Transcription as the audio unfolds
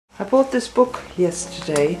I bought this book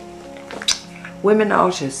yesterday, Women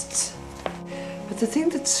Artists. But the thing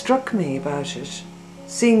that struck me about it,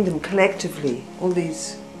 seeing them collectively, all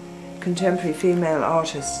these contemporary female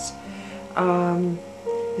artists,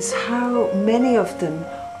 is how many of them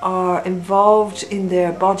are involved in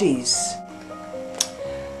their bodies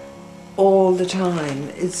all the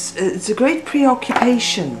time. It's a great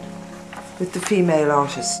preoccupation with the female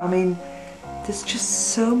artists. I mean, there's just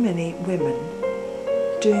so many women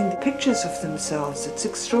doing the pictures of themselves. It's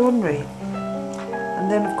extraordinary.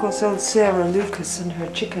 And then of course old Sarah Lucas and her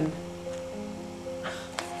chicken.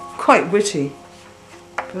 Quite witty,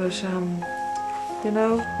 but you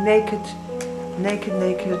know, naked, naked,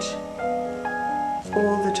 naked,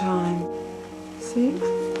 all the time. See?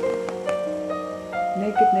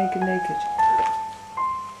 Naked, naked, naked.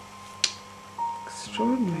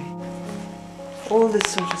 Extraordinary. All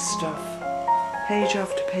this sort of stuff, page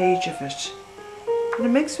after page of it. And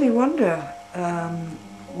it makes me wonder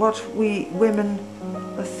what we women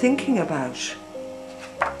are thinking about.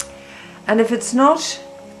 And if it's not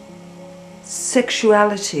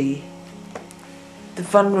sexuality, the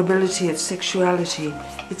vulnerability of sexuality,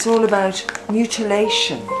 it's all about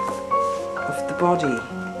mutilation of the body.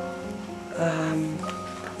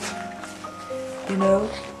 You know,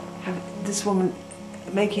 this woman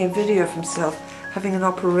making a video of himself having an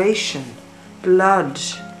operation, blood,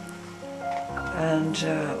 and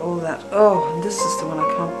all that. Oh, and this is the one I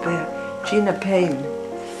can't bear. Gina Payne,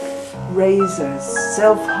 razors,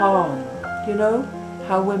 self-harm. You know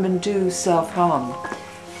how women do self-harm.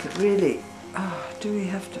 But really, do we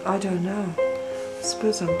have to? I don't know. I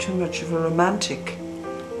suppose I'm too much of a romantic.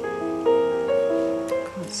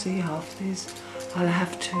 Can't see half these. I'll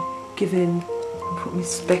have to give in and put my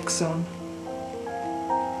specs on.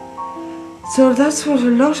 So that's what a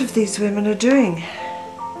lot of these women are doing.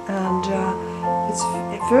 And it's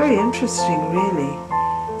very interesting, really.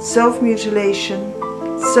 Self-mutilation,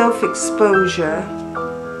 self-exposure.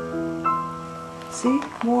 See,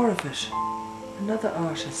 more of it. Another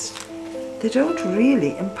artist. They don't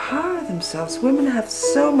really empower themselves. Women have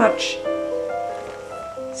so much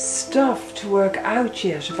stuff to work out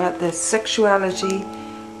yet about their sexuality,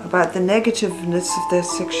 about the negativeness of their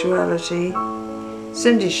sexuality.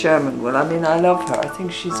 Cindy Sherman, well, I mean, I love her. I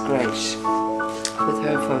think she's great with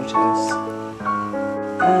her photos.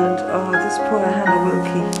 And, oh, this poor Hannah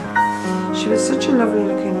Wilkie. She was such a lovely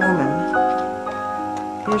looking woman.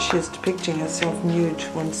 Here she is depicting herself nude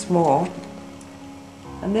once more.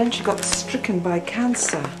 And then she got stricken by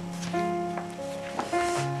cancer.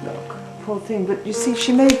 Look, poor thing. But you see,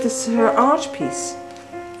 she made this her art piece.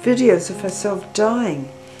 Videos of herself dying.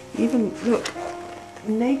 Even, look,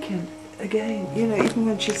 naked again. You know, even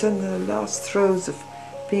when she's in the last throes of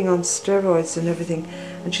being on steroids and everything.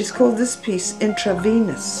 And she's called this piece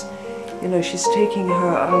Intravenous. You know, she's taking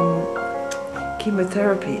her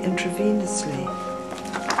chemotherapy intravenously.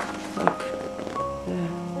 Look,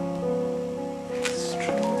 there.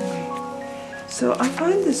 Extraordinary. So I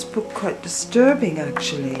find this book quite disturbing,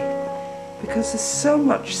 actually, because there's so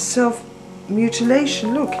much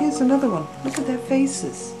self-mutilation. Look, here's another one. Look at their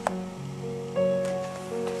faces.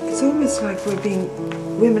 It's almost like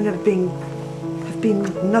women have been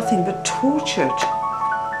nothing but tortured.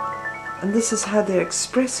 And this is how they're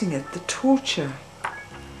expressing it, the torture.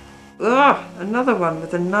 Ugh, another one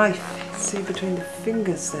with a knife. See between the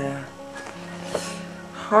fingers there.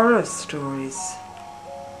 Horror stories.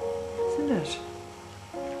 Isn't it?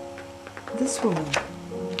 This woman.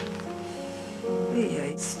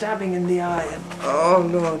 Yeah, stabbing in the eye. And, oh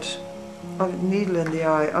Lord. A needle in the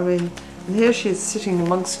eye. I mean, and here she is sitting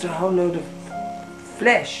amongst a whole load of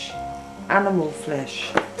flesh. Animal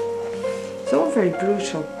flesh. It's all very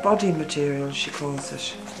brutal. Body material, she calls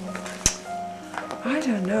it. I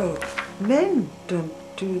don't know. Men don't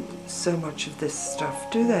do so much of this stuff,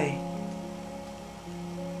 do they?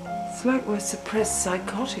 It's like we're suppressed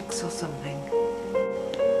psychotics or something.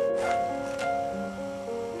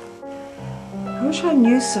 I wish I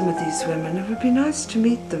knew some of these women. It would be nice to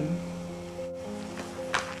meet them.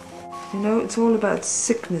 You know, it's all about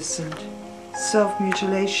sickness and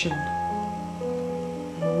self-mutilation.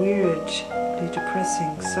 Weirdly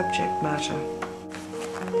depressing subject matter.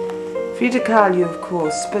 Frida Kahlo, of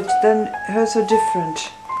course, but then hers are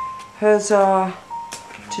different. Hers are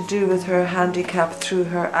to do with her handicap through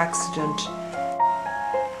her accident.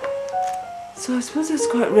 So I suppose it's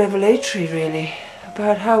quite revelatory, really,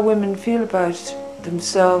 about how women feel about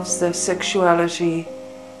themselves, their sexuality,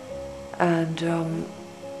 and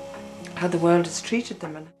how the world has treated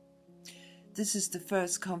them. This is the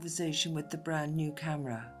first conversation with the brand new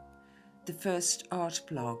camera. The first art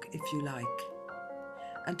blog, if you like.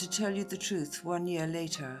 And to tell you the truth, 1 year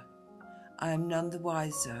later, I am none the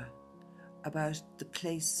wiser about the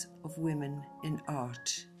place of women in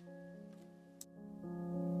art.